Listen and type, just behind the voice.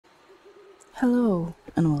Hello,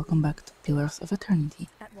 and welcome back to Pillars of Eternity.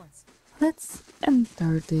 At once. Let's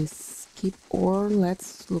enter this keep, or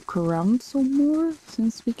let's look around some more,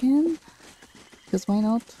 since we can. Because why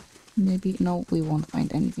not? Maybe, no, we won't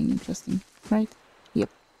find anything interesting, right?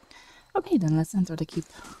 Yep. Okay, then let's enter the keep.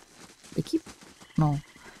 The keep? No.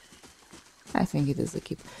 I think it is the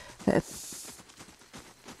keep. Looks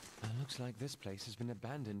like this place has been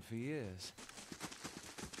abandoned for years.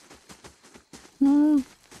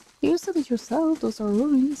 You said it yourself, those are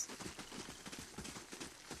ruins.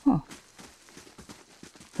 Huh.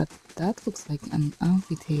 But that looks like an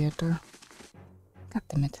amphitheater. God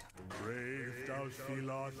damn it.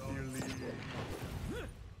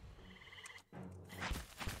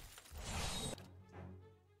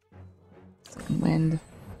 Second wind.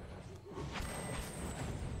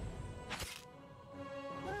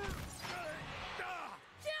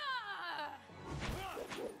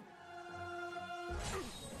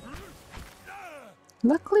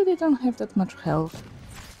 Luckily they don't have that much health.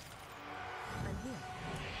 I'm here.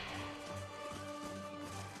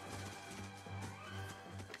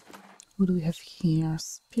 What do we have here?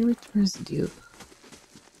 Spirit residue.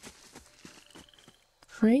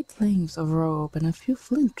 Frayed lengths of rope and a few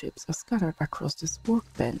flint chips are scattered across this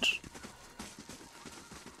workbench.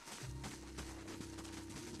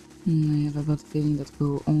 I have a bad feeling that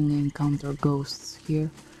we'll only encounter ghosts here.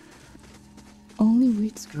 Only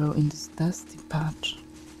weeds grow in this dusty patch.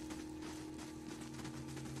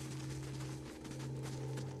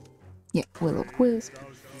 Yeah, Will-O-Wisp.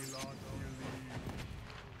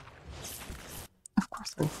 Of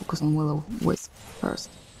course, we'll focus on Will-O-Wisp first.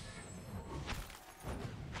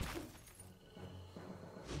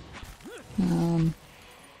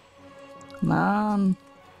 Man.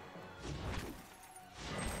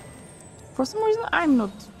 For some reason, I'm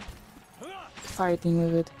not fighting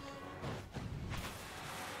with it.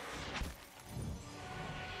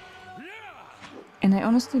 And I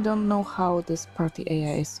honestly don't know how this party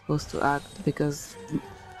AI is supposed to act, because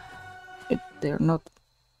they're not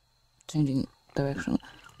changing direction.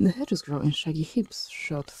 The hedges grow in shaggy heaps,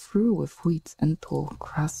 shot through with weeds and tall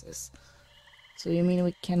grasses. So you mean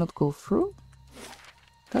we cannot go through?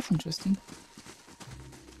 That's interesting.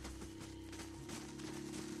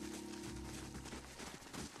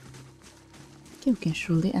 Okay, we can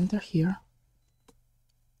surely enter here.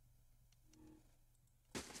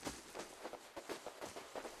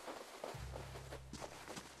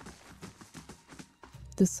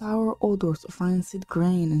 The sour odors of rancid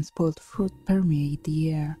grain and spoiled fruit permeate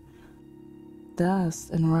the air.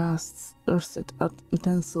 Dust and rusted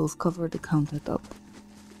utensils cover the countertop.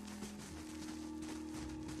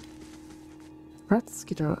 Rats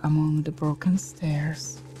skitter among the broken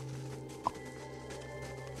stairs.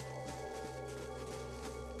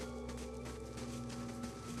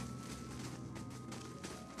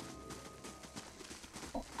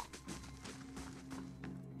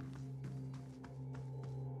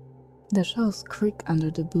 The shelves creak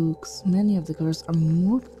under the books. Many of the covers are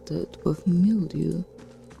mottled with mildew.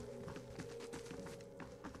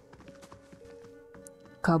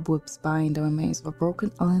 Cobwebs bind the remains of a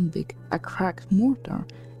broken alembic, a cracked mortar,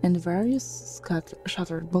 and various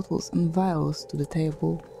shattered bottles and vials to the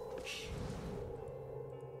table.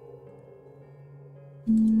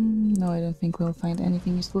 No, I don't think we'll find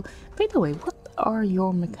anything useful. By the way, what are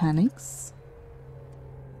your mechanics?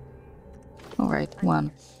 Alright,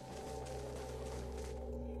 one.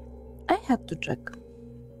 I had to check.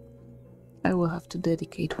 I will have to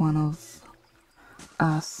dedicate one of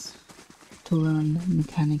us to learn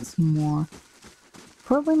mechanics more.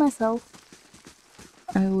 Probably myself.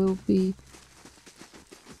 I will be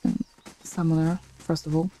summoner, first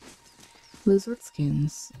of all. Lizard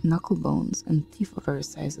skins, knuckle bones, and teeth of various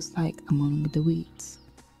sizes lie among the weeds.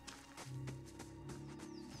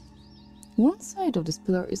 One side of this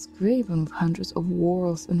pillar is graven with hundreds of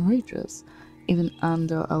whorls and ridges. Even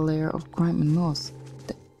under a layer of grime and moss,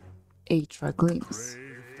 the Atra gleams.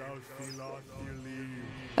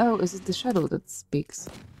 Oh, is it the shadow that speaks?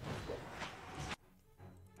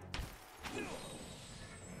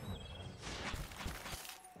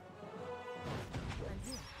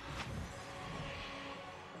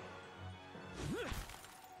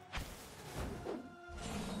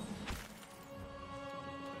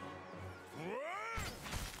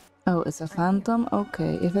 Oh, it's a phantom?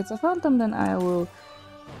 Okay, if it's a phantom, then I will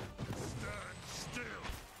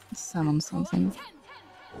summon something.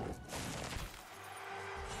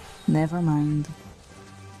 Never mind.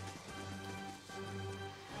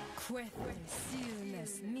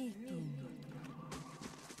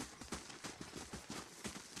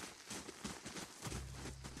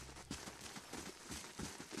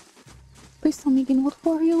 Please tell me again, what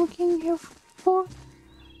were you looking here for?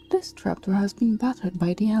 This trapdoor has been battered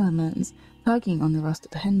by the elements. Tugging on the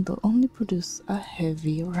rusted handle only produces a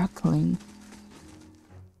heavy rattling.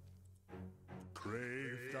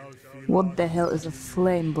 What the hell is a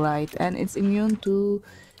flame blight? And it's immune to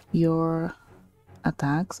your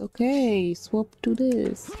attacks? Okay, swap to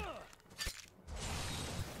this.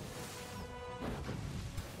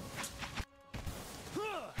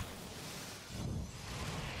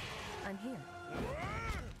 I'm here.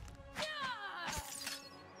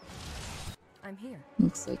 I'm here.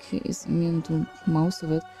 Looks like he is immune to most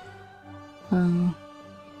of it.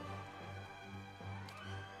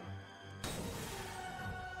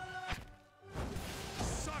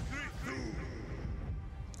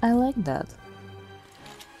 I like that.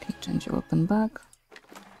 Okay, change your weapon back.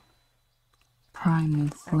 Primal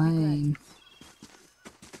Flame.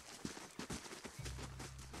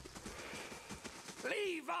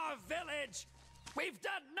 Leave our village! We've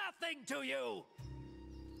done nothing to you!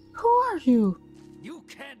 Who are you? You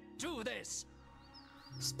can't do this!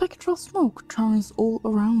 Spectral smoke turns all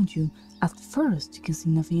around you. At first, you can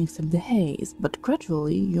see nothing except the haze, but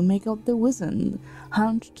gradually you make out the wizened,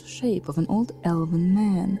 hunched shape of an old elven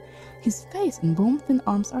man. His face and bone-thin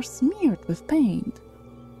arms are smeared with paint.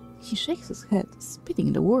 He shakes his head,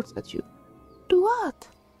 spitting the words at you. Do what?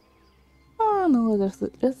 Oh no,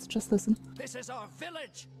 let's just listen. This is our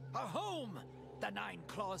village, our home! The Nine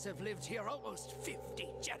Claws have lived here almost 50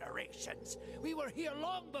 generations. We were here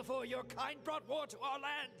long before your kind brought war to our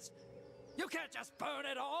lands. You can't just burn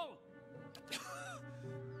it all!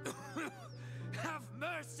 Have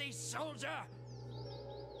mercy, soldier!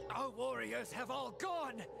 Our warriors have all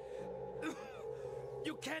gone!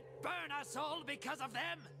 You can't burn us all because of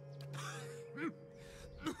them!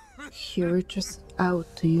 He reaches out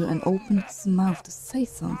to you and opens his mouth to say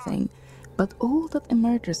something, but all that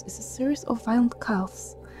emerges is a series of violent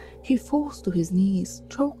coughs. He falls to his knees,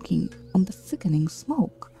 choking on the thickening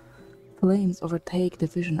smoke. Flames overtake the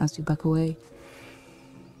vision as you back away.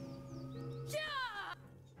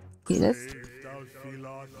 Yes.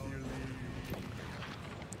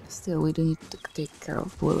 Still, we do need to take care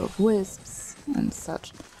of will of wisps and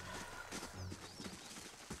such.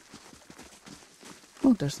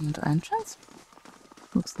 Oh, there's another entrance.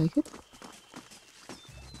 Looks like it.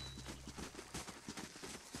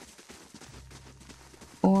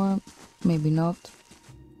 Or maybe not.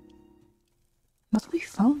 But we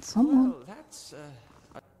found someone. Well, that's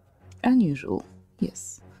Unusual,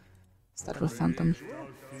 yes. Start with Phantom.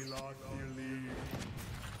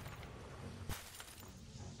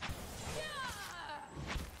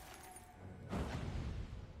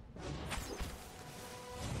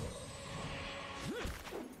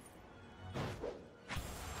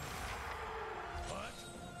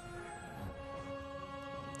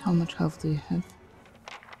 How much health do you have?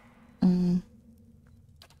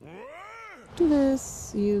 Do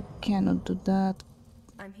this. You cannot do that,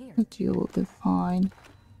 I'm here. but you will be fine.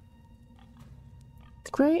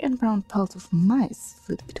 The grey and brown pelts of mice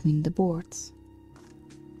flit between the boards.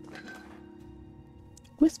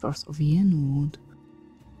 Whispers of yenwood.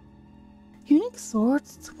 Unique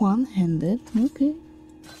swords, one-handed. Okay.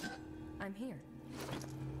 I'm here.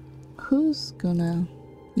 Who's gonna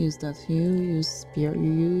use that? You use spear.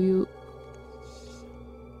 You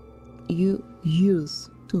use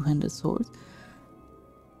two-handed swords.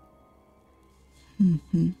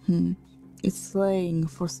 It's slaying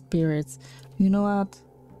for spirits. You know what?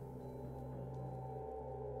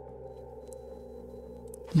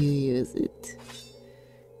 You use it.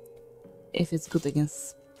 If it's good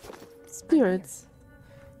against spirits,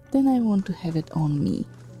 then I want to have it on me.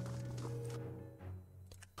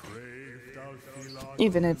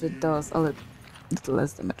 Even if it does a little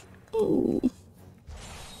less damage. Ooh.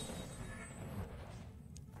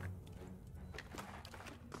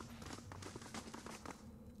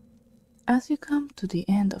 As you come to the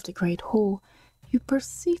end of the great hall, you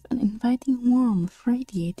perceive an inviting warmth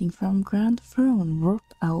radiating from a grand throne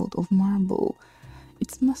worked out of marble,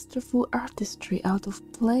 its masterful artistry out of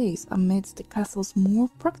place amidst the castle's more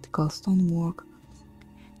practical stonework.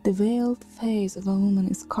 The veiled face of a woman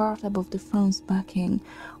is carved above the throne's backing,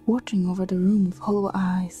 watching over the room with hollow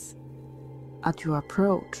eyes. At your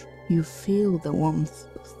approach, you feel the warmth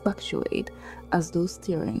fluctuate as though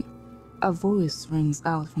stirring. A voice rings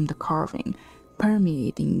out from the carving,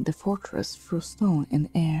 permeating the fortress through stone and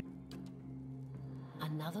air.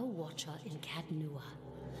 Another watcher in Cadnua,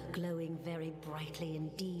 glowing very brightly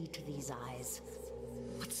indeed to these eyes.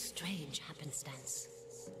 What strange happenstance.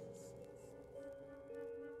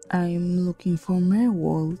 I'm looking for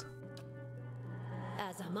Merwold.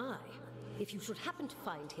 As am I. If you should happen to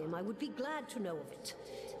find him, I would be glad to know of it.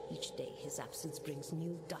 Each day his absence brings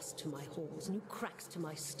new dust to my halls, new cracks to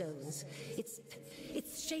my stones.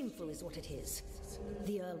 It's shameful is what it is.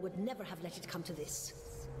 The Earl would never have let it come to this.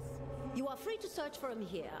 You are free to search for him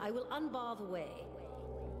here. I will unbar the way.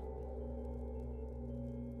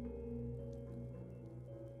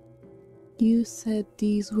 You said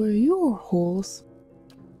these were your halls.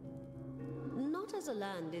 Not as a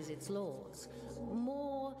land is its lord's,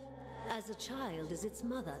 more as a child is its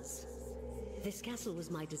mother's. This castle was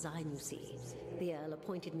my design, you see. The Earl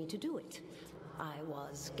appointed me to do it. I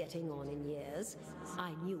was getting on in years.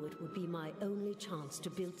 I knew it would be my only chance to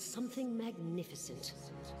build something magnificent.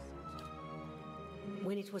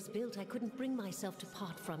 When it was built, I couldn't bring myself to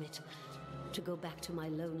part from it, to go back to my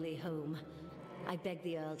lonely home. I begged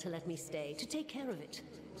the Earl to let me stay, to take care of it.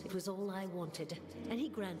 It was all I wanted, and he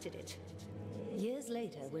granted it. Years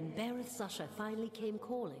later, when Bereth's usher finally came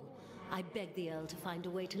calling, I begged the Earl to find a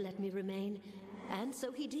way to let me remain, and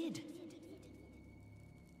so he did.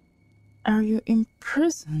 Are you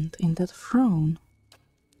imprisoned in that throne?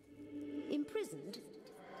 Imprisoned?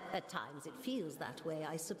 At times it feels that way,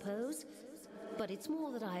 I suppose. But it's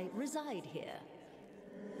more that I reside here.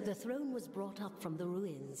 The throne was brought up from the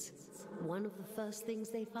ruins, one of the first things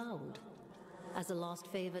they found. As a last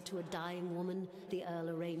favor to a dying woman, the Earl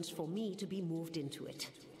arranged for me to be moved into it.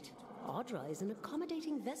 Audra is an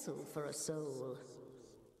accommodating vessel for a soul.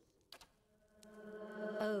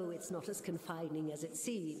 Oh, it's not as confining as it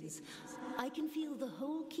seems. I can feel the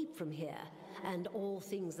whole keep from here, and all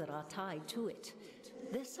things that are tied to it.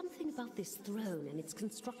 There's something about this throne and its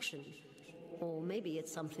construction. Or maybe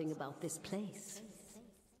it's something about this place.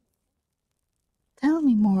 Tell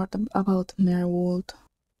me more about Merwold.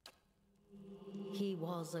 He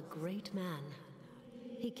was a great man.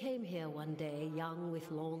 He came here one day, young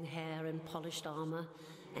with long hair and polished armor,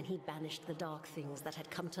 and he banished the dark things that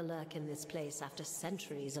had come to lurk in this place after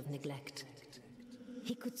centuries of neglect.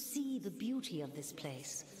 He could see the beauty of this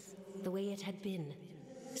place, the way it had been.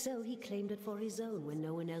 So he claimed it for his own when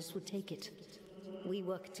no one else would take it. We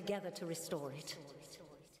worked together to restore it.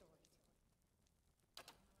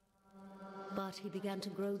 But he began to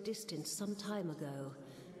grow distant some time ago.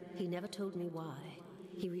 He never told me why.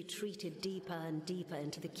 He retreated deeper and deeper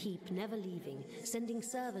into the keep, never leaving, sending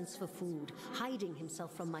servants for food, hiding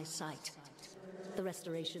himself from my sight. The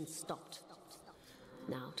restoration stopped.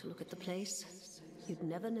 Now, to look at the place, you'd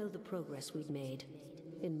never know the progress we'd made.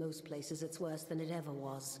 In most places, it's worse than it ever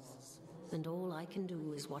was. And all I can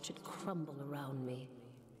do is watch it crumble around me.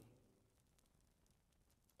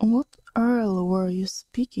 What Earl were you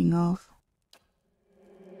speaking of?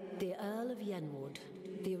 The Earl of Yenwood.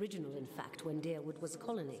 The original, in fact, when Deerwood was a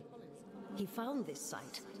colony. He found this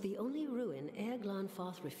site, the only ruin Ere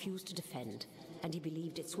Glanfarth refused to defend, and he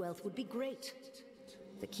believed its wealth would be great.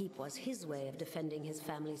 The keep was his way of defending his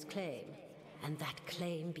family's claim, and that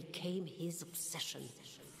claim became his obsession.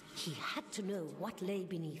 He had to know what lay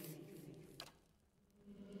beneath.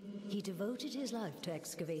 He devoted his life to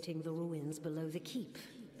excavating the ruins below the keep.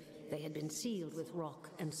 They had been sealed with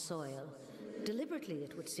rock and soil. Deliberately,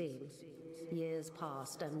 it would seem. Years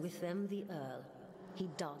passed, and with them the Earl. He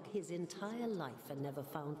dug his entire life and never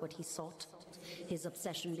found what he sought. His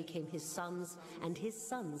obsession became his sons and his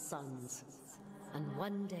sons' sons. And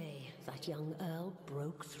one day, that young Earl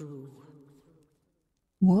broke through.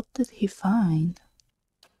 What did he find?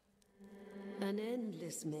 An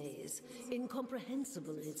endless maze,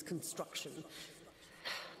 incomprehensible in its construction.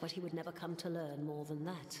 But he would never come to learn more than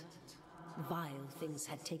that. Vile things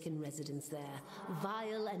had taken residence there,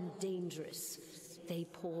 vile and dangerous. They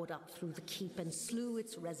poured up through the keep and slew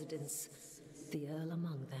its residents, the Earl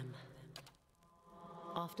among them.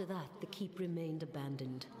 After that, the keep remained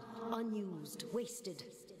abandoned, unused, wasted.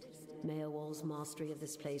 Meowall's mastery of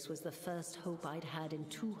this place was the first hope I'd had in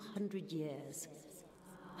 200 years.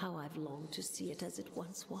 How I've longed to see it as it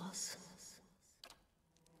once was.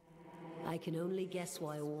 I can only guess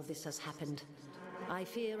why all this has happened. I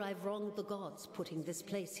fear I've wronged the gods putting this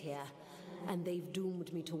place here, and they've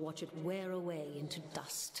doomed me to watch it wear away into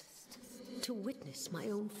dust, to witness my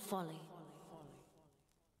own folly.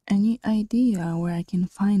 Any idea where I can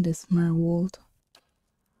find this Merwold?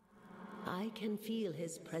 I can feel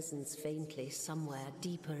his presence faintly somewhere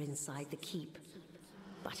deeper inside the keep,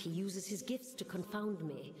 but he uses his gifts to confound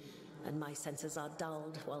me, and my senses are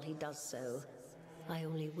dulled while he does so. I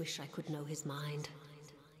only wish I could know his mind.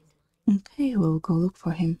 Okay, we'll go look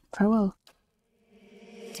for him. Farewell.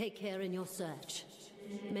 Take care in your search.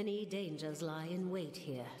 Many dangers lie in wait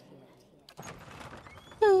here.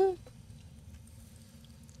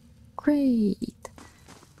 Great.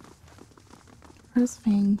 First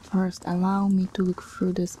thing first, allow me to look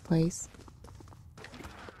through this place.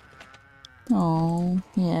 Oh,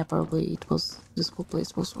 yeah, probably this whole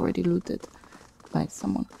place was already looted by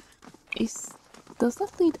someone. Does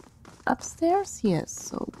that lead upstairs? Yes,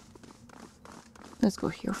 so let's go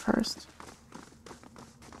here first.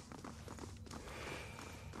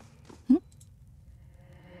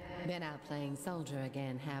 Been out playing soldier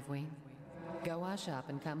again, have we? Go wash up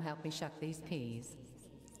and come help me shuck these peas.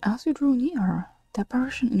 As you draw nearer, the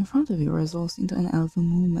apparition in front of you resolves into an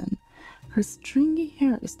elven woman. Her stringy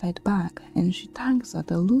hair is tied back, and she tugs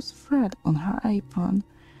at a loose thread on her apron.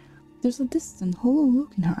 There's a distant, hollow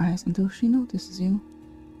look in her eyes until she notices you.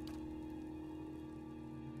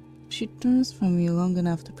 She turns from you long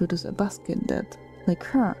enough to produce a basket that, like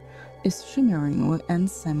her, is shimmering and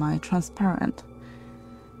semi-transparent.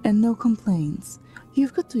 And no complaints.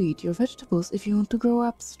 You've got to eat your vegetables if you want to grow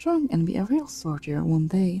up strong and be a real soldier one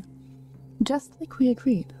day. Just like we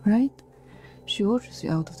agreed, right? She watches you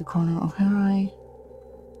out of the corner of her eye.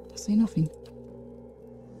 Say nothing.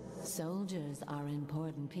 Soldiers are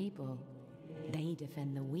important people. They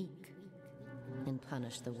defend the weak and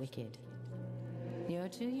punish the wicked. You're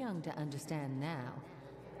too young to understand now,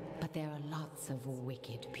 but there are lots of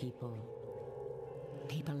wicked people.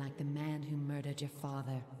 People like the man who murdered your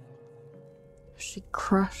father. She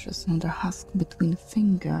crushes another husk between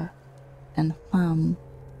finger and thumb.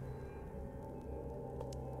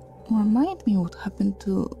 Remind me what happened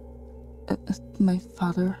to my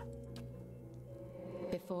father.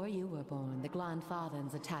 Before you were born, the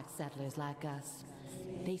Glanfathans attacked settlers like us.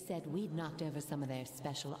 They said we'd knocked over some of their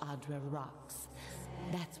special Adra rocks.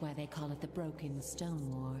 That's why they call it the Broken Stone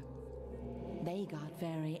War. They got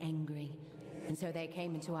very angry, and so they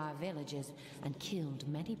came into our villages and killed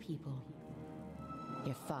many people.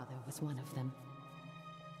 Your father was one of them.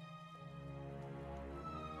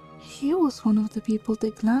 He was one of the people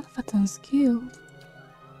the Glanfathans killed.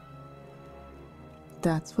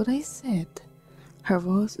 That's what I said. Her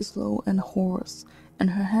voice is low and hoarse, and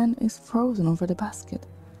her hand is frozen over the basket.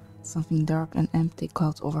 Something dark and empty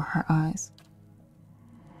clouds over her eyes.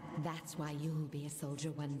 That's why you'll be a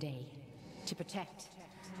soldier one day. To protect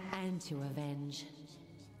and to avenge.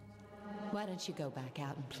 Why don't you go back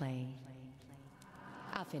out and play?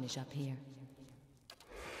 I'll finish up here.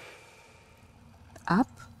 Up?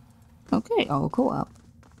 Okay, I'll go up.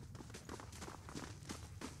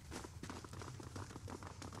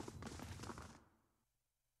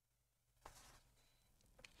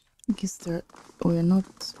 I guess we're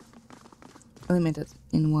not limited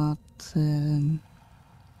in what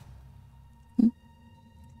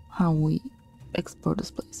how we explore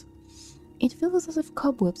this place. It feels as if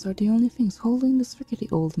cobwebs are the only things holding this rickety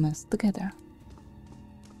old mess together.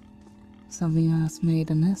 Something has made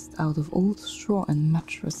a nest out of old straw and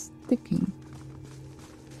mattress sticking.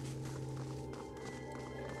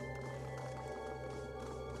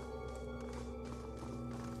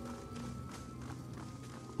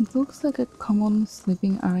 It looks like a common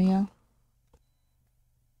sleeping area.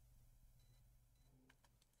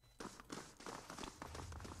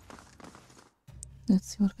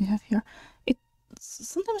 Let's see what we have here.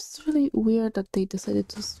 Sometimes it's really weird that they decided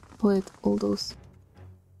to split all those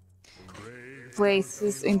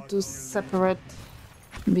places into separate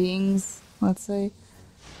beings, let's say.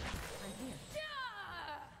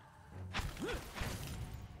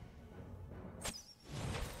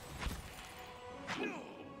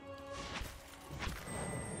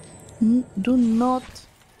 Do not.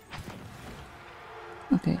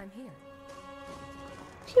 Okay. I'm here.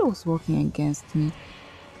 He was working against me.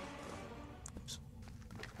 Oops.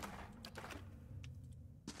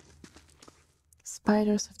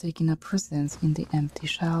 Spiders have taken up residence in the empty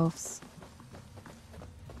shelves.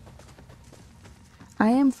 I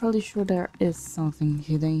am fairly sure there is something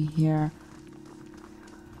hidden here,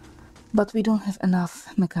 but we don't have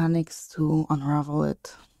enough mechanics to unravel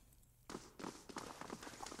it.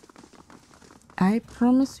 I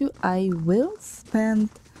promise you I will spend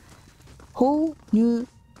whole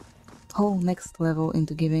next level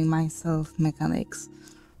into giving myself mechanics.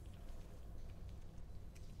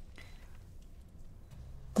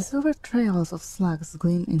 The silver trails of slugs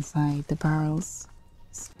gleam inside the barrels.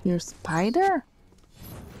 Spear spider?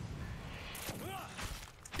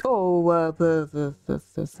 Oh,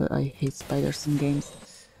 I hate spiders in games.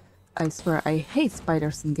 I swear, I hate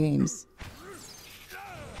spiders in games.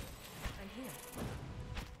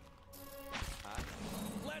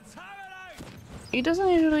 It doesn't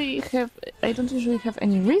usually have. I don't usually have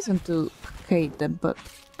any reason to hate them, but.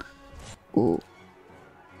 Ooh.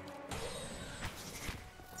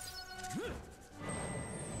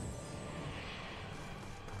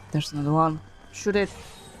 There's another one. Shoot it.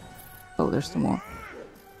 Oh, there's two more.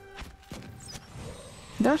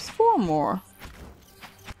 There's 4 more.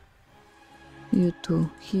 You two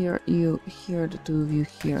here, you here, the two of you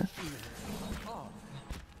here.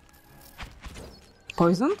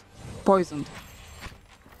 Poisoned? Poisoned.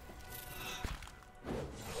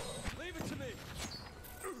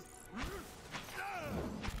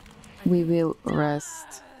 We will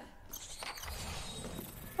rest.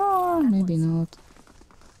 Or maybe not.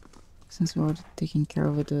 Since we're already taking care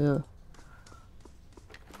of it. The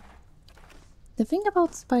thing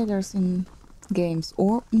about spiders in games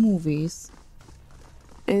or movies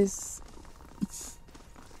is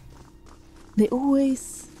they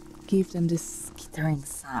always give them this skittering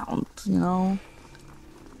sound, you know?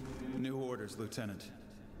 New orders, Lieutenant.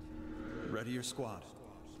 Ready your squad.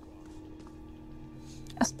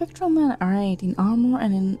 A spectral man arrayed in armor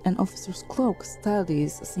and in an officer's cloak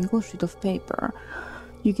studies a single sheet of paper.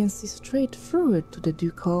 You can see straight through it to the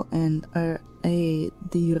ducal and dire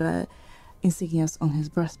insignias on his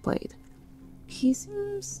breastplate. He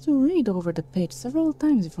seems to read over the page several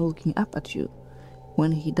times before looking up at you.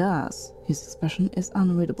 When he does, his expression is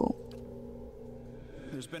unreadable.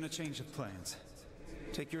 There's been a change of plans.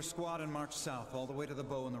 Take your squad and march south all the way to the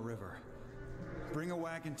bow in the river. Bring a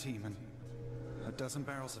wagon team and a dozen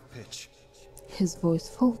barrels of pitch. His voice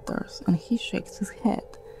falters and he shakes his head.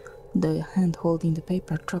 The hand holding the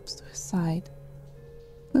paper drops to his side.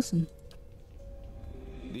 Listen.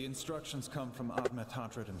 The instructions come from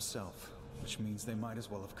Evna himself, which means they might as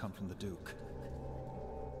well have come from the Duke.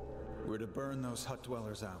 We're to burn those hut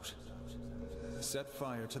dwellers out. Set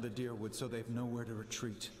fire to the deerwood so they've nowhere to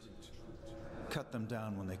retreat. Cut them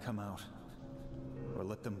down when they come out. Or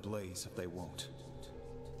let them blaze if they won't.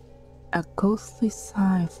 A ghostly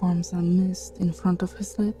sigh forms a mist in front of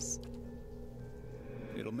his lips.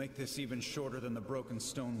 It'll make this even shorter than the Broken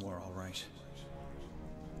Stone War, all right.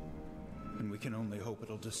 And we can only hope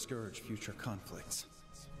it'll discourage future conflicts.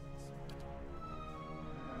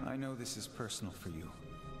 I know this is personal for you.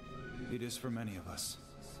 It is for many of us.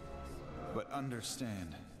 But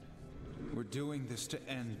understand, we're doing this to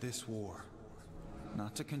end this war,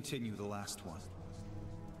 not to continue the last one.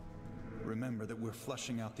 Remember that we're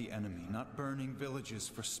flushing out the enemy, not burning villages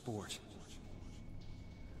for sport.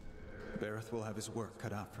 Bareth will have his work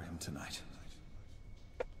cut out for him tonight.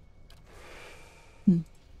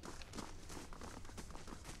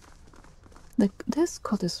 This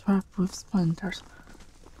coat is wrapped with splinters.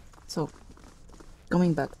 So,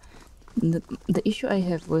 coming back, the issue I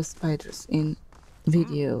have with spiders in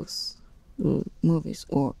videos, movies,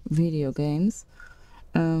 or video games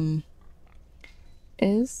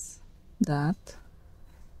is that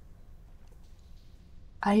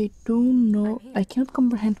I don't know, I cannot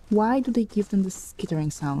comprehend why do they give them this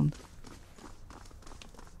skittering sound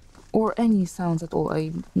or any sounds at all.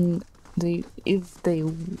 If they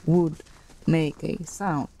would make a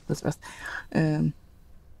sound, that's best.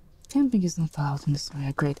 Camping is not allowed in this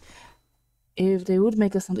area, great. If they would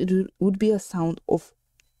make a sound, it would be a sound of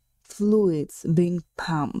fluids being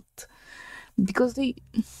pumped, because they...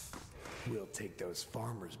 We'll take those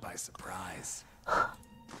farmers by surprise.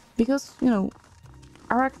 Because, you know,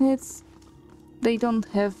 arachnids, they don't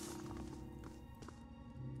have...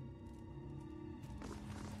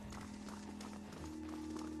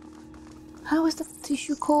 How is that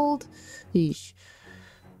tissue called? Ish.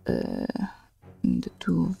 The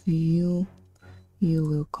two of you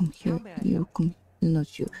will come here, you come,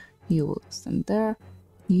 not you, you will stand there,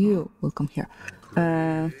 you will come here.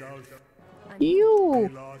 You,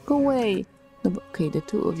 go away. Okay, the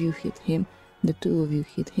two of you hit him, the two of you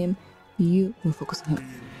hit him, you will focus on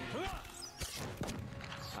him.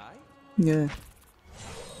 Yeah.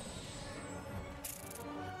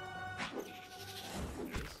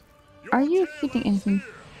 Are you hitting anything?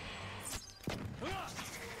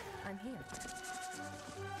 I'm here.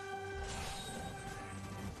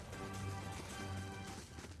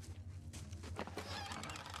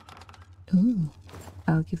 Ooh,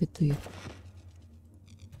 I'll give it to you.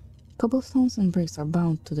 Cobblestones and bricks are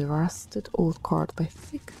bound to the rusted old cart by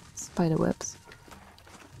thick spider webs.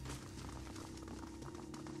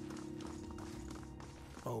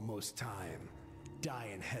 Almost time. Di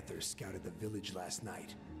and Heather scouted the village last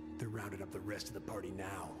night. They're rounding up the rest of the party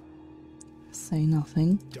now. Say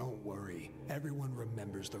nothing. Don't worry. Everyone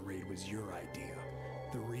remembers the raid was your idea.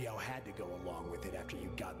 The Rio had to go along with it after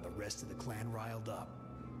you'd gotten the rest of the clan riled up.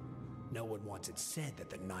 No one once had said that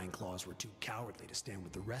the Nine Claws were too cowardly to stand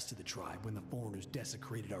with the rest of the tribe when the foreigners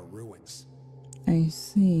desecrated our ruins. I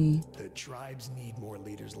see. The tribes need more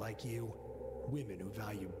leaders like you. Women who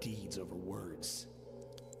value deeds over words.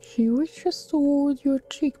 He reaches toward your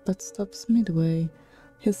cheek but stops midway,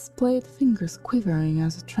 his splayed fingers quivering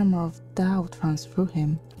as a tremor of doubt runs through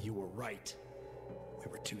him. You were right.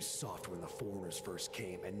 We were too soft when the foreigners first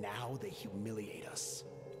came, and now they humiliate us.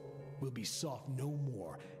 We'll be soft no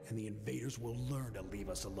more, and the invaders will learn to leave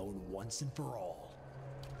us alone once and for all.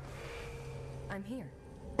 I'm here.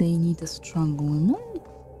 They need a strong woman?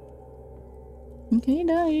 Okay,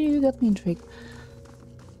 now you got me intrigued.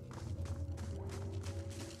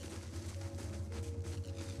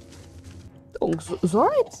 Oh,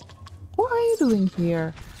 Zorit? What are you doing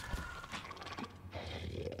here?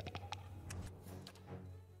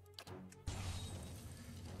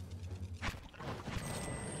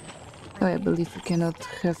 Oh, I believe you cannot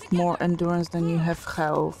have more endurance than you have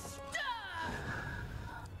health.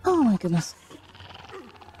 Oh my goodness.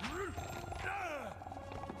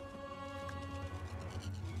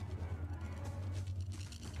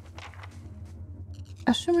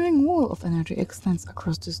 A shimmering wall of energy extends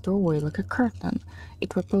across this doorway like a curtain.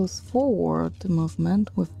 It repels forward the movement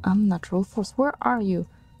with unnatural force. Where are you?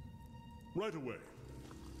 Right away.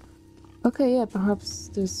 Okay, yeah, perhaps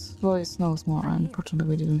this voice knows more. Unfortunately,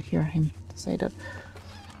 we didn't hear him say that.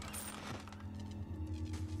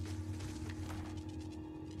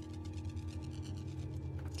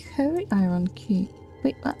 Heavy iron key.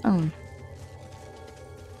 Wait,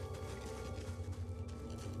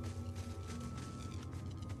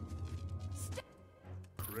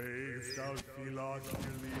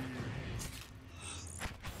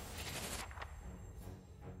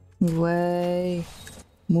 Away.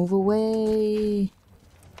 Move away.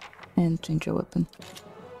 And change your weapon.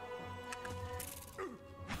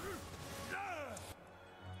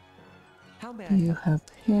 How may I You help? help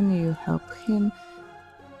him, you help him.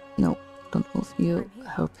 No, don't move. You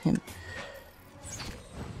help him.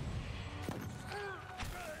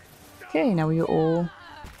 Okay, now you all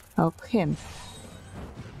help him.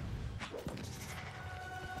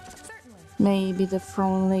 Maybe the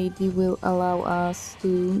throne lady will allow us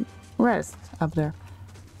to rest up there.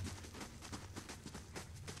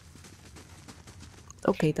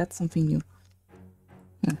 Okay, that's something new.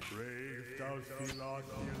 Yeah.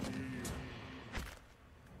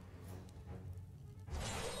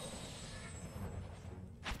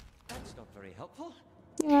 That's not very helpful.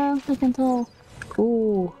 Yeah, I can tell.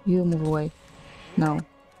 Ooh, you move away. No.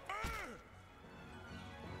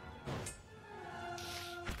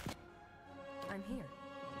 I'm here.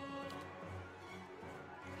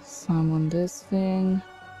 Summon this thing.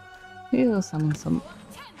 You summon some.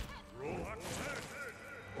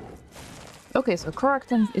 Okay, so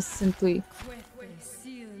correcting is simply.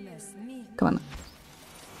 Come on.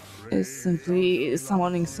 Is simply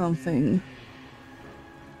summoning something.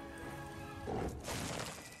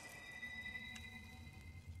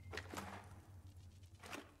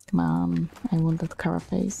 Come on, I want that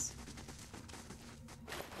carapace.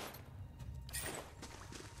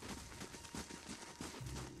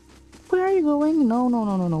 Where are you going? No, no,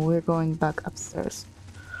 no, no, no, we're going back upstairs.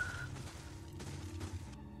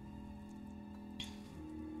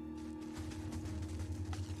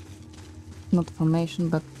 Not formation,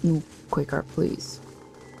 but move quicker, please.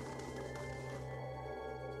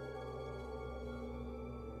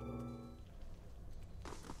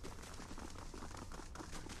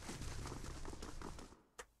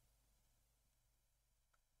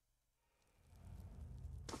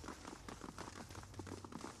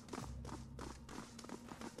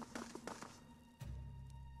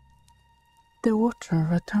 The Watcher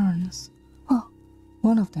returns. Oh,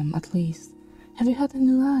 one of them at least. Have you had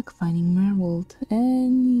any luck finding Unraveled?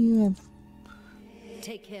 And you have...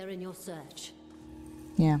 Take care in your search.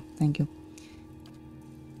 Yeah, thank you.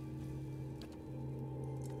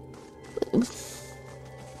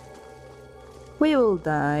 We will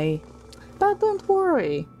die. But don't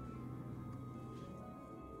worry.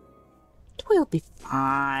 It will be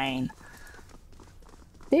fine.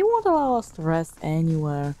 They won't allow us to rest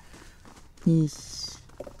anywhere. Eesh.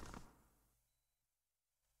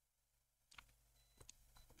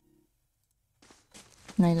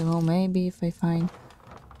 I don't know, maybe if I find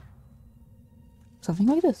something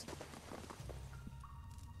like this.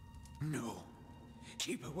 No.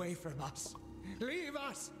 Keep away from us. Leave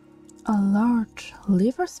us. A large,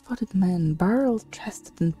 liver-spotted man,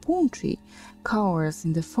 barrel-chested and paunchy, cowers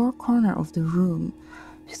in the far corner of the room.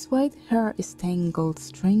 His white hair is tangled,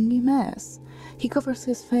 stringy mess. He covers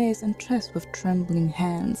his face and chest with trembling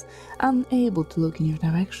hands, unable to look in your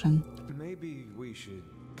direction. Maybe we should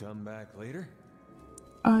come back later?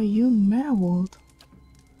 Are you Merwold?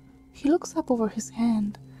 He looks up over his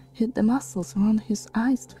hand. The muscles around his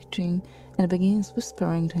eyes twitching, and begins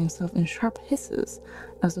whispering to himself in sharp hisses,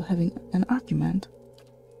 as though having an argument.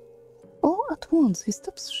 All at once he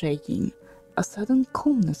stops shaking, a sudden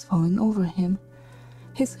calmness falling over him.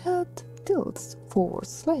 His head tilts forward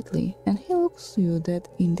slightly, and he looks you dead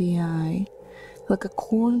in the eye, like a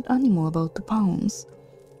cornered animal about to pounce.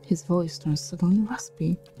 His voice turns suddenly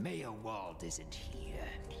raspy. Mayor Wald isn't here,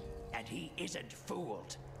 and he isn't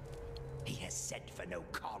fooled. He has sent for no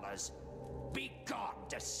callers. Be gone,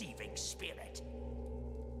 deceiving spirit!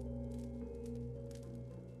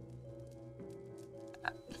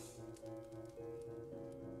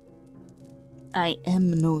 I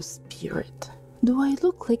am no spirit. Do I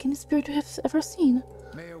look like any spirit you have ever seen?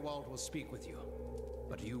 Mayor Wald will speak with you,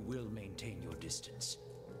 but you will maintain your distance,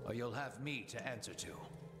 or you'll have me to answer to.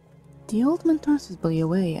 The old man turns his body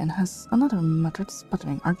away and has another muttered,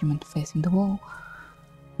 sputtering argument facing the wall.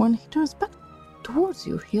 When he turns back towards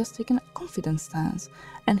you, he has taken a confident stance,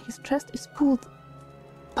 and his chest is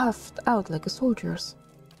puffed out like a soldier's.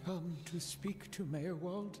 Come to speak to Mayor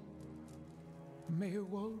Wald? Mayor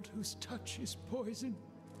Wald, whose touch is poison.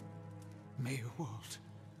 Mayor Wald,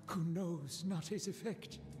 who knows not his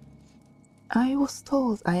effect. I was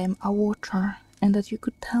told I am a watcher, and that you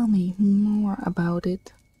could tell me more about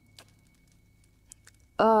it.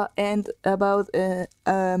 And about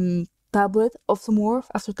tablet of some more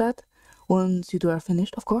after that, once you two are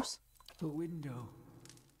finished, of course. A window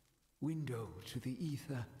to the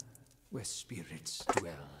ether, where spirits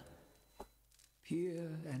dwell.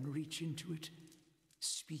 Peer and reach into it,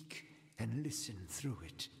 speak and listen through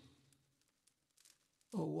it.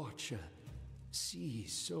 A watcher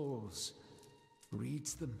sees souls,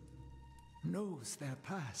 reads them, knows their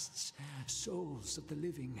pasts, souls of the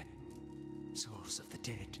living, souls of the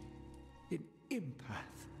dead, in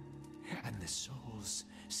empath, and the souls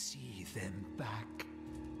see them back.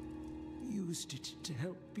 Used it to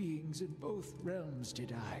help beings in both realms,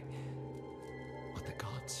 did I? What the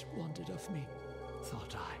gods wanted of me,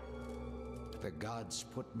 thought I. The gods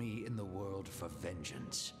put me in the world for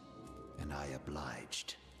vengeance, and I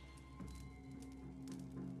obliged.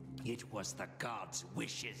 It was the gods'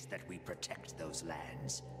 wishes that we protect those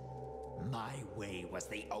lands. My way was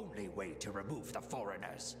the only way to remove the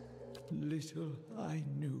foreigners. Little I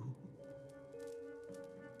knew.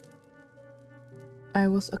 I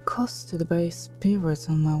was accosted by spirits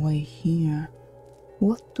on my way here.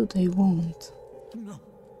 What do they want? No,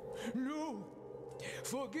 no!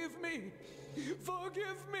 Forgive me!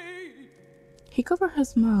 Forgive me! He covered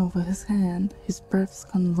his mouth with his hand, his breaths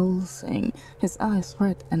convulsing, his eyes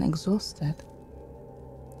red and exhausted.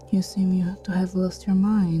 You seem to have lost your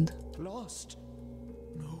mind. Lost?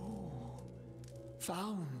 No.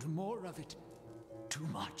 Found more of it. Too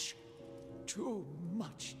much. Too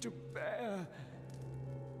much to bear.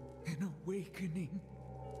 An awakening.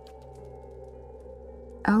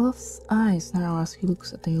 Alf's eyes narrow as he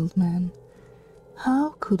looks at the old man.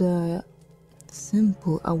 How could a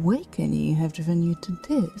simple awakening have driven you to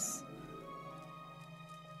this?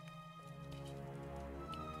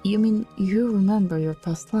 You mean you remember your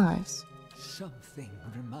past lives? Something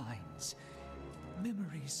reminds.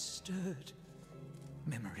 Memories stirred.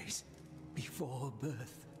 Memories before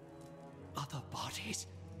birth. Other bodies.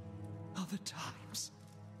 Other times.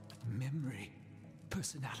 Memory.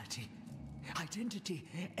 Personality. Identity.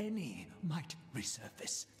 Any might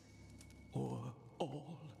resurface. Or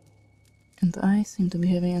all. And I seem to be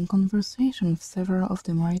having a conversation with several of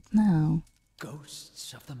them right now.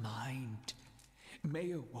 Ghosts of the mind.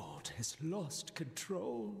 Mayor Wald has lost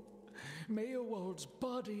control. Mayor Wald's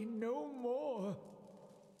body no more.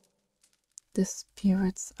 The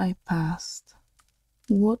spirits I passed.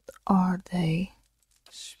 What are they?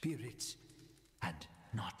 Spirits and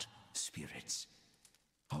not spirits.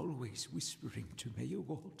 Always whispering to Mayor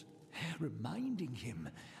Wald, reminding him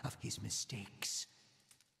of his mistakes.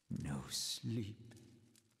 No sleep.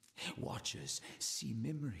 Watchers see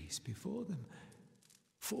memories before them,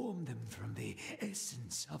 form them from the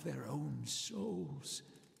essence of their own souls.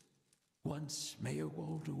 Once Mayor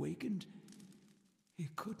Wald awakened, he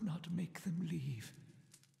could not make them leave.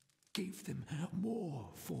 Gave them more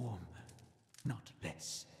form, not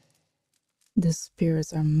less. The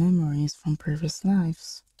spirits are memories from previous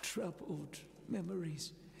lives. Troubled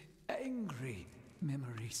memories, angry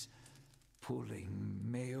memories, pulling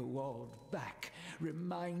Mayor Wald back,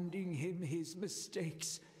 reminding him his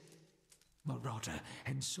mistakes. Marauder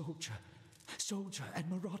and soldier, soldier and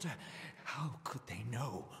marauder, how could they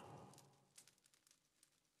know?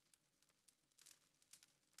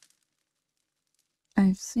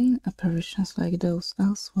 I've seen apparitions like those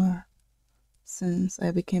elsewhere, since I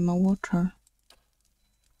became a watcher.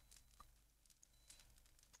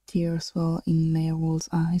 Tears well in Mayerwold's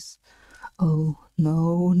eyes. Oh,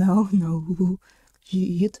 no, no, no.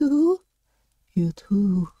 You too? You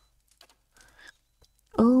too.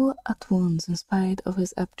 All at once, in spite of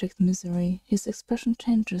his abject misery, his expression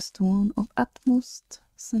changes to one of utmost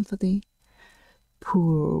sympathy.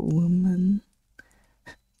 Poor woman.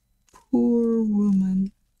 Poor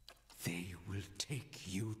woman. They will take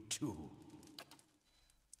you too.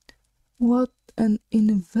 What an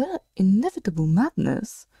inevitable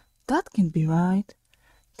madness. That can't be right.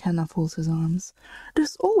 Kenna folds his arms.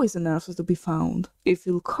 There's always an answer to be found, if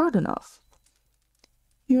you look hard enough.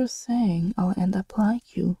 You're saying I'll end up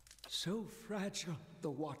like you. So fragile,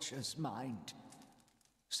 the Watcher's mind.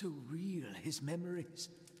 So real, his memories.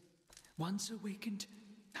 Once awakened,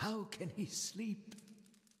 how can he sleep?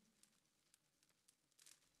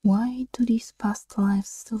 Why do these past lives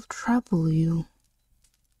still trouble you?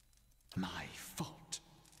 My fault.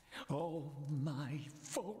 All my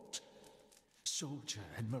fault. Soldier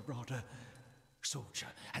and marauder. Soldier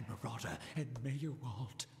and marauder and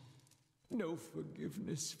Mayerwold. No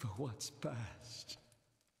forgiveness for what's past.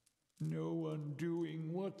 No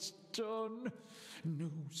undoing what's done. No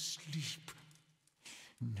sleep.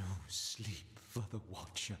 No sleep for the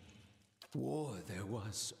Watcher. War there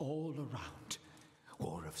was all around.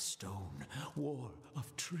 War of stone, war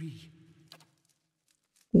of tree.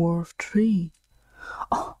 War of Tree.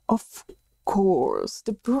 Oh, of course,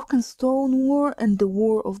 the Broken Stone War and the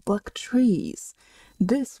War of Black Trees.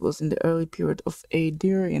 This was in the early period of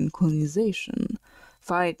Aedirian colonization,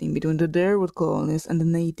 fighting between the Darewood colonies and the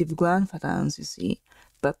native Glanfatans, you see.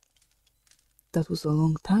 But that was a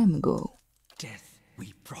long time ago. Death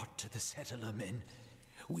we brought to the settler men.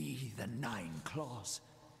 We, the 9 claws.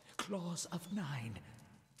 Claws of 9.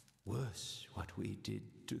 Worse what we did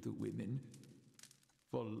to the women.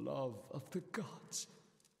 For love of the gods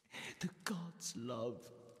love,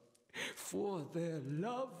 for their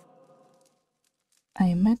love.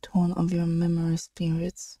 I met one of your memory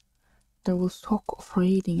spirits. There was talk of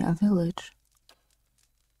raiding a village.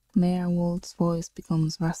 Mayerwold's voice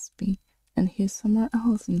becomes raspy, and he is somewhere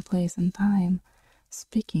else in place and time,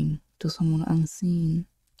 speaking to someone unseen.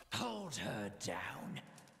 Hold her down.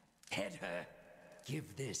 Head her.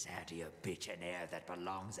 Give this Hattie a bitch an air that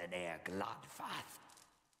belongs in Air Glodfath.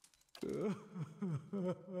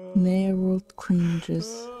 Mayerwold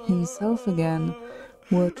cringes, himself again,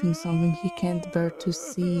 watching something he can't bear to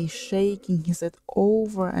see, shaking his head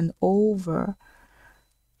over and over.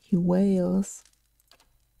 He wails.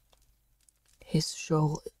 His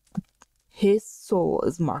soul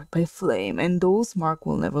is marked by flame, and those marks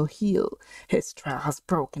will never heal. His trial has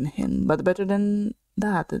broken him, but better than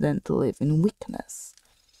that than to live in weakness.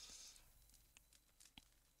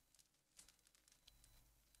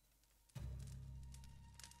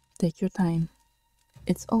 Take your time.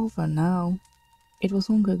 It's over now. It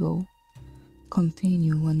was long ago.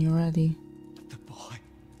 Continue when you're ready. The boy.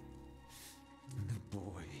 The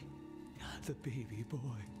boy. The baby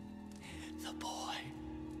boy. The boy.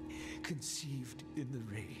 Conceived in the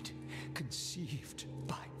raid. Conceived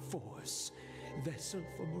by force. Vessel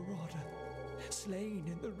for marauder. Slain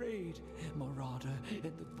in the raid. Marauder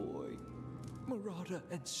and the boy. Marauder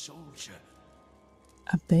and soldier.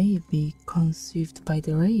 A baby conceived by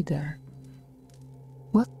the raider?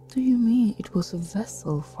 What do you mean it was a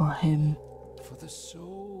vessel for him? For the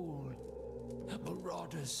soul.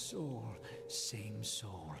 Marauder's soul. Same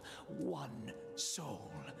soul. One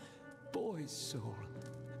soul. Boy's soul.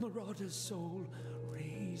 Marauder's soul.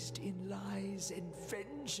 Raised in lies and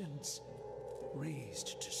vengeance.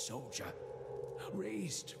 Raised to soldier.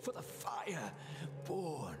 Raised for the fire.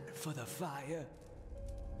 Born for the fire.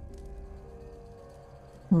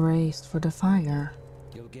 Raised for the fire.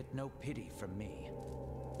 You'll get no pity from me.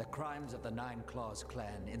 The crimes of the 9 Claws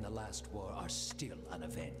clan in the last war are still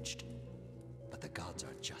unavenged. But the gods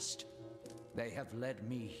are just. They have led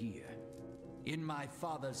me here. In my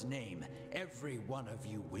father's name, every one of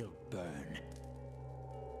you will burn.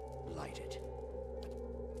 Light it.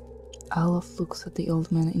 Olaf looks at the old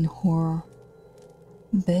man in horror.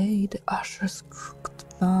 Bay the Usher's crooked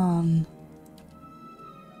ban.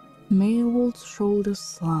 Mayerwold's shoulders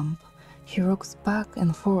slump. He rocks back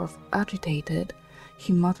and forth, agitated.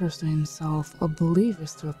 He mutters to himself,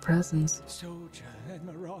 oblivious to her presence. Soldier and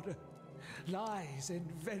marauder. Lies and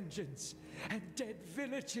vengeance. And dead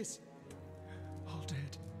villages. All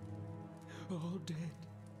dead. All dead.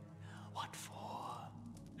 What for?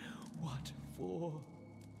 What for?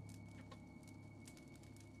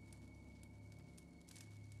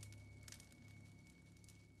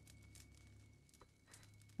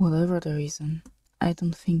 Whatever the reason, I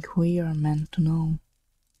don't think we are meant to know.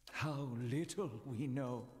 How little we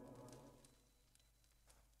know.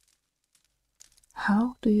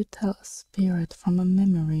 How do you tell a spirit from a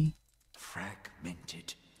memory?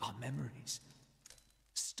 Fragmented our memories.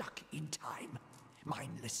 Stuck in time.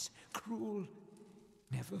 Mindless, cruel,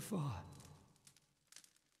 never far.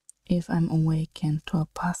 If I'm awakened to a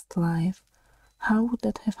past life, how would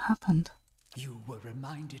that have happened? You were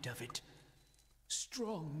reminded of it.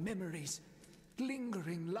 Strong memories,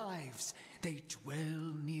 lingering lives. They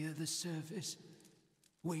dwell near the surface,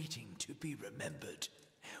 waiting to be remembered,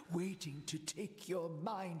 waiting to take your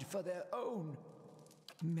mind for their own.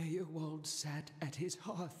 Meyerwald sat at his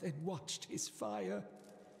hearth and watched his fire,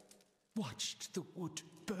 watched the wood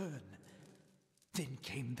burn. Then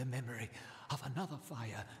came the memory of another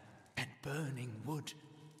fire and burning wood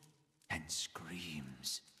and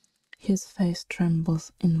screams. His face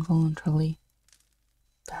trembles involuntarily.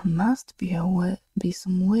 There must be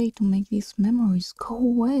some way to make these memories go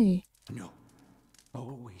away. No,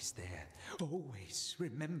 always there, always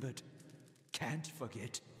remembered. Can't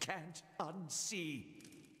forget, can't unsee.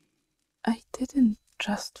 I didn't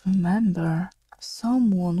just remember.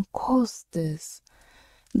 Someone caused this.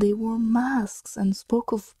 They wore masks and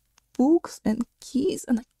spoke of books and keys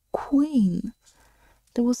and a queen.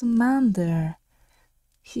 There was a man there.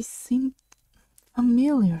 He seemed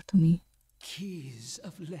familiar to me. Keys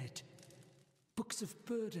of lead, books of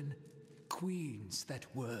burden, queens that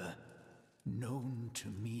were. Known to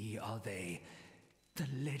me are they, the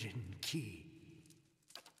leaden key.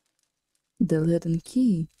 The leaden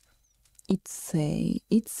key. It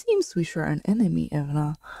seems we share an enemy,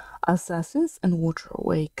 Evna. Assassins and Watcher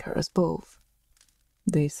Wakers both.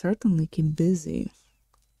 They certainly keep busy.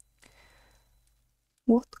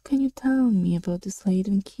 What can you tell me about this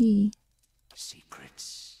leaden key?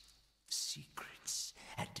 Secrets,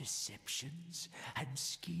 and deceptions, and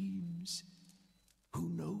schemes. Who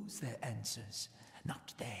knows their answers?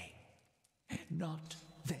 Not they. Not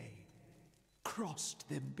they. Crossed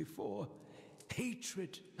them before.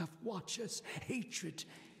 Hatred of Watchers, hatred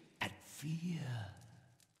and fear.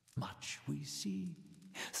 Much we see.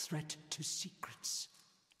 Threat to secrets.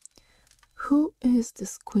 Who is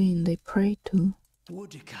this queen they pray to?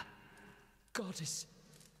 Woodica, goddess,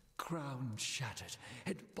 crown shattered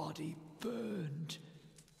and body burned.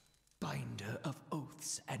 Binder of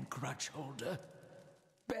oaths and grudge holder.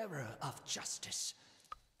 Bearer of justice,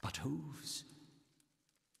 but whose?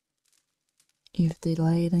 If the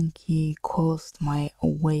leaden key caused my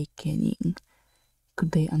awakening,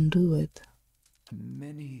 could they undo it?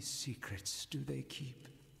 Many secrets do they keep.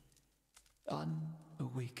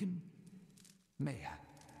 Unawaken? Maya.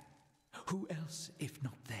 Who else if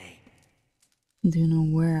not they? Do you know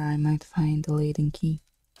where I might find the leaden key?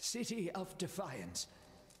 City of Defiance.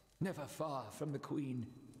 Never far from the Queen.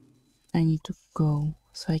 I need to go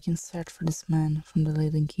so I can search for this man from the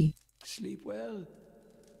leaden key. Sleep well.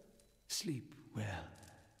 Sleep well.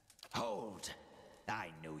 Hold! I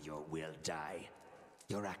know your will die.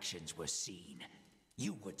 Your actions were seen.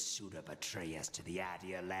 You would sooner betray us to the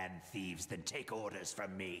Adia land thieves than take orders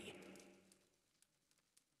from me.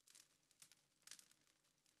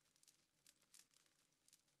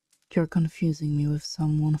 You're confusing me with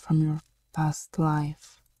someone from your past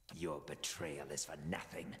life. Your betrayal is for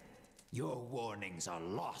nothing. Your warnings are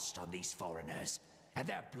lost on these foreigners, and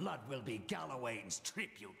their blood will be Gallowayne's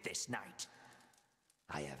tribute this night.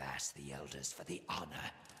 I have asked the elders for the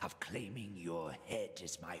honor of claiming your head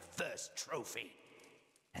as my first trophy,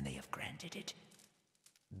 and they have granted it.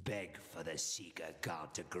 Beg for the Seeker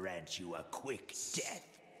God to grant you a quick death.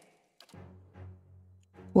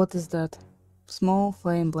 What is that? Small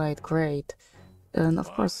flame blade, great. And of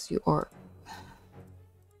course you are.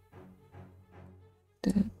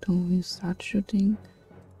 Don't you start shooting?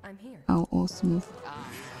 I'm here. Oh, awesome.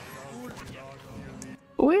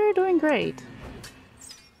 We're doing great.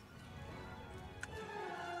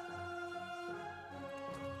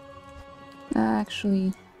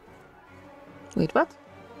 Actually... Wait, what?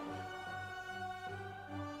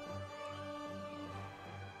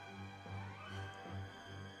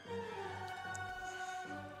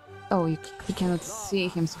 Oh, you cannot see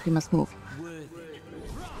him, so he must move.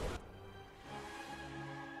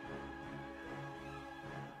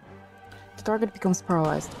 The target becomes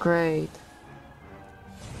paralyzed. Great.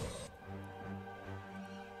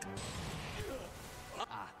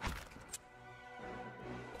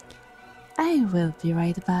 I will be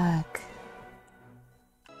right back.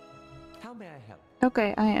 How may I help?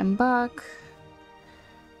 Okay, I am back.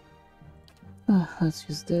 Let's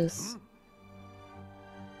use this.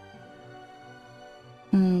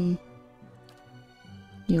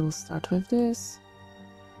 You'll start with this.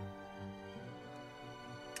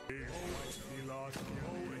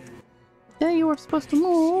 Yeah, you were supposed to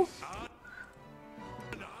move.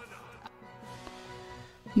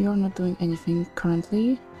 You're not doing anything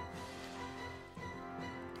currently.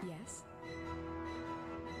 Yes?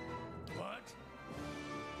 What?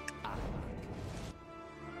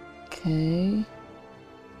 Okay.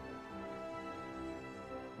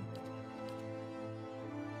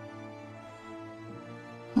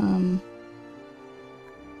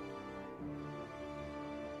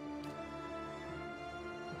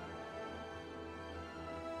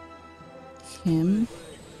 Him.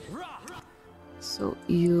 So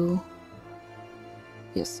you...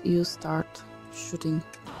 Yes, you start shooting.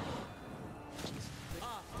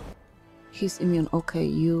 He's immune. Okay,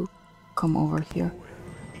 you come over here.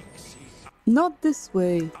 Not this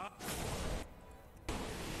way.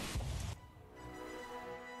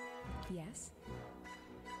 Yes?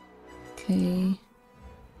 Okay.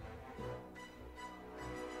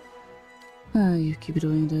 You keep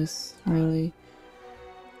doing this, really.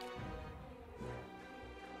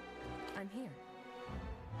 I'm here.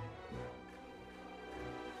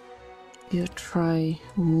 You try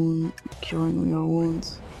curing your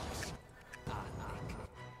wounds.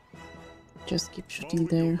 Just keep shooting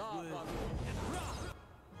there.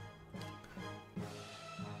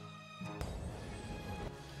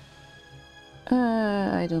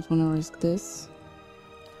 I don't want to risk this.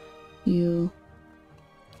 You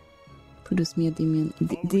produce me a demon.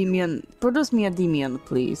 Demon. Produce me a demon,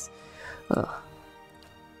 please.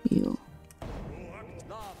 You.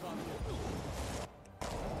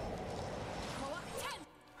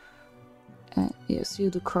 Yes, you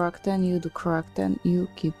do correct, then you do correct, then you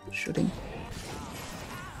keep shooting.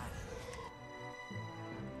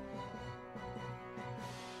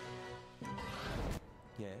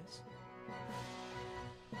 Yes?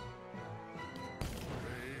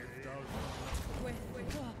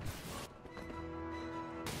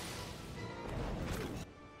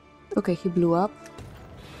 Okay, he blew up.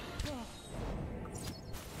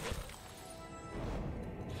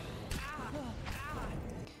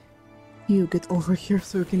 You get over here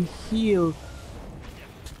so you can heal.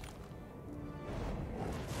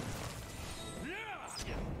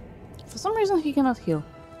 For some reason he cannot heal.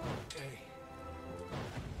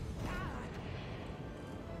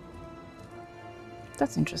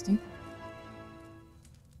 That's interesting.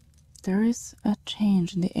 There is a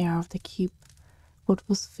change in the air of the keep. What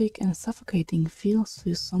was thick and suffocating feels to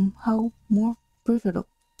you somehow more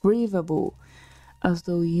breathable, as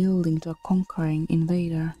though yielding to a conquering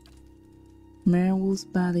invader. Merwul's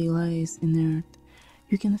body lies inert.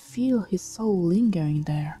 You can feel his soul lingering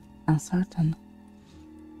there, uncertain.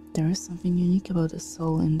 There is something unique about the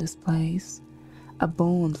soul in this place. A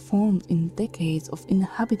bond formed in decades of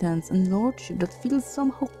inhabitants and lordship that feels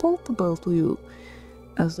somehow palpable to you,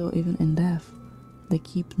 as though even in death, the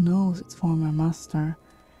keep knows its former master,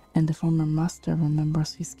 and the former master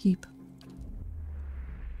remembers his keep.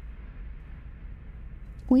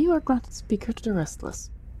 We were granted speaker to the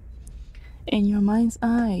restless. In your mind's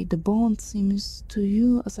eye, the bond seems to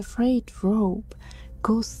you as a frayed rope,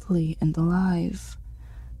 ghostly and alive.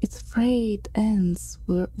 Its frayed ends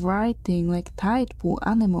were writhing like tide pool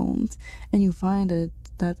anemones, and you find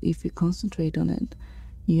that if you concentrate on it,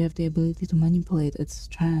 you have the ability to manipulate its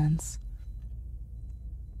strands.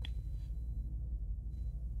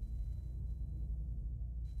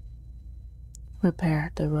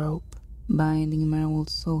 Repair the rope, binding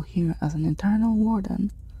Merwul's soul here as an eternal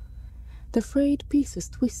warden. The frayed pieces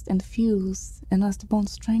twist and fuse, and as the bond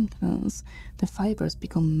strengthens, the fibers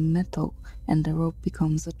become metal and the rope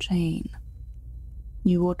becomes a chain.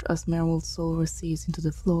 You watch as Merwul's soul recedes into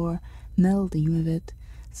the floor, melding with it,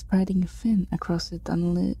 spreading thin across it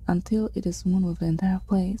until it is one with the entire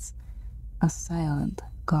place, a silent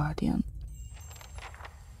guardian.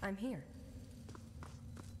 I'm here.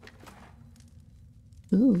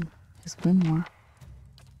 Ooh, his grimoire.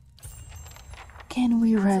 Can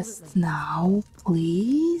we rest now,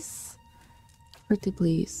 please? Pretty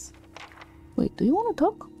please. Wait, do you want to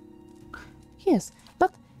talk? Yes,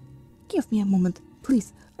 but give me a moment,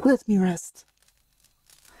 please. Let me rest.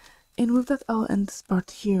 And with that, I'll end this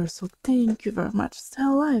part here, so thank you very much. Stay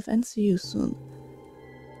alive and see you soon.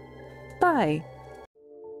 Bye!